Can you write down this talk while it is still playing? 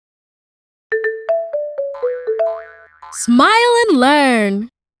Smile and learn!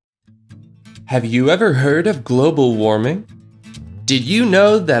 Have you ever heard of global warming? Did you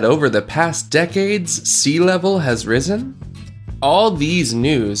know that over the past decades, sea level has risen? All these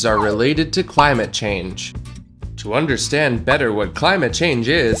news are related to climate change. To understand better what climate change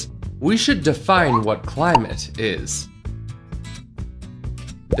is, we should define what climate is.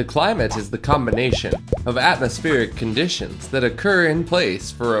 The climate is the combination of atmospheric conditions that occur in place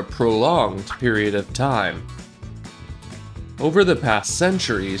for a prolonged period of time. Over the past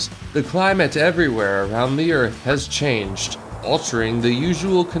centuries, the climate everywhere around the Earth has changed, altering the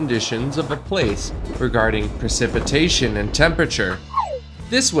usual conditions of a place regarding precipitation and temperature.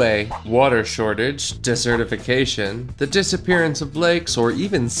 This way, water shortage, desertification, the disappearance of lakes, or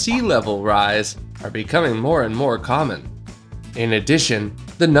even sea level rise are becoming more and more common. In addition,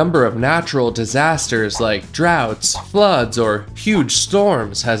 the number of natural disasters like droughts, floods, or huge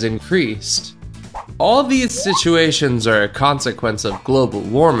storms has increased. All these situations are a consequence of global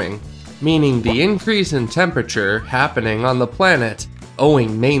warming, meaning the increase in temperature happening on the planet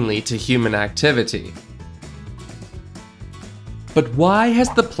owing mainly to human activity. But why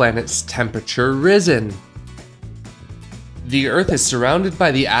has the planet's temperature risen? The Earth is surrounded by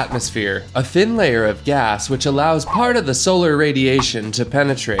the atmosphere, a thin layer of gas which allows part of the solar radiation to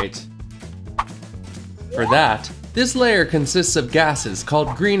penetrate. For that, this layer consists of gases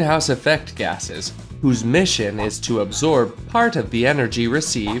called greenhouse effect gases, whose mission is to absorb part of the energy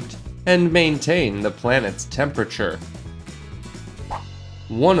received and maintain the planet's temperature.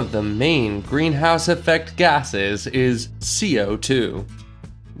 One of the main greenhouse effect gases is CO2.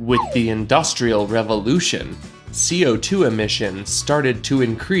 With the Industrial Revolution, CO2 emissions started to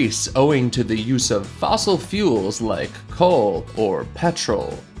increase owing to the use of fossil fuels like coal or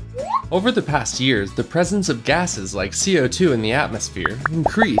petrol. Over the past years, the presence of gases like CO2 in the atmosphere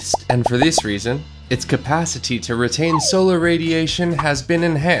increased, and for this reason, its capacity to retain solar radiation has been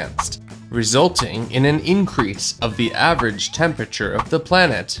enhanced, resulting in an increase of the average temperature of the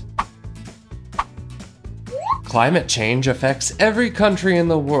planet. Climate change affects every country in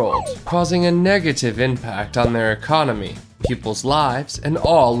the world, causing a negative impact on their economy, people's lives, and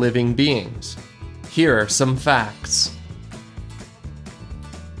all living beings. Here are some facts.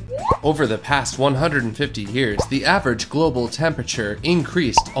 Over the past 150 years, the average global temperature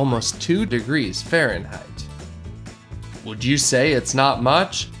increased almost 2 degrees Fahrenheit. Would you say it's not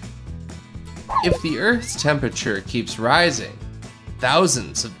much? If the Earth's temperature keeps rising,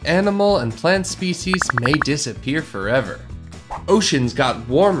 thousands of animal and plant species may disappear forever. Oceans got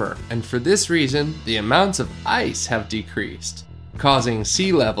warmer, and for this reason, the amounts of ice have decreased, causing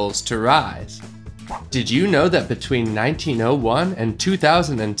sea levels to rise. Did you know that between 1901 and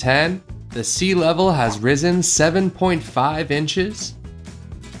 2010, the sea level has risen 7.5 inches?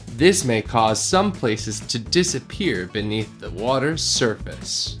 This may cause some places to disappear beneath the water's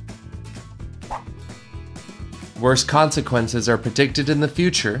surface. Worse consequences are predicted in the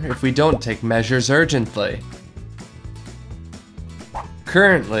future if we don't take measures urgently.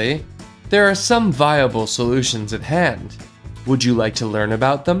 Currently, there are some viable solutions at hand. Would you like to learn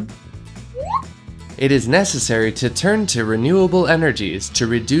about them? It is necessary to turn to renewable energies to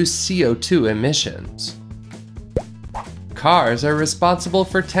reduce CO2 emissions. Cars are responsible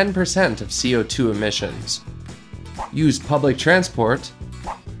for 10% of CO2 emissions. Use public transport,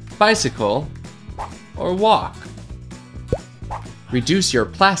 bicycle, or walk. Reduce your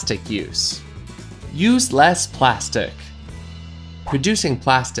plastic use. Use less plastic. Producing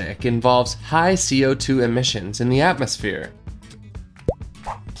plastic involves high CO2 emissions in the atmosphere.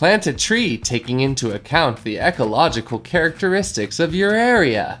 Plant a tree taking into account the ecological characteristics of your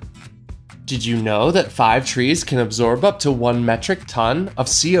area. Did you know that 5 trees can absorb up to 1 metric ton of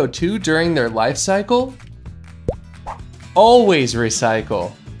CO2 during their life cycle? Always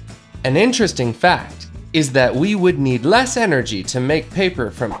recycle. An interesting fact is that we would need less energy to make paper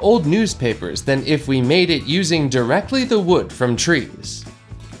from old newspapers than if we made it using directly the wood from trees.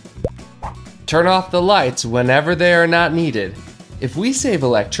 Turn off the lights whenever they are not needed. If we save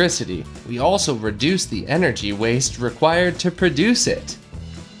electricity, we also reduce the energy waste required to produce it.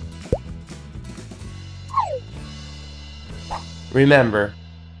 Remember,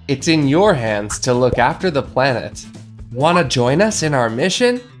 it's in your hands to look after the planet. Want to join us in our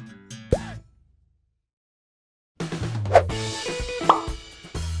mission?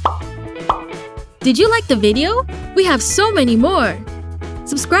 Did you like the video? We have so many more!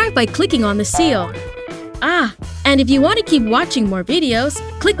 Subscribe by clicking on the seal. And if you want to keep watching more videos,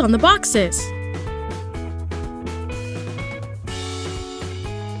 click on the boxes.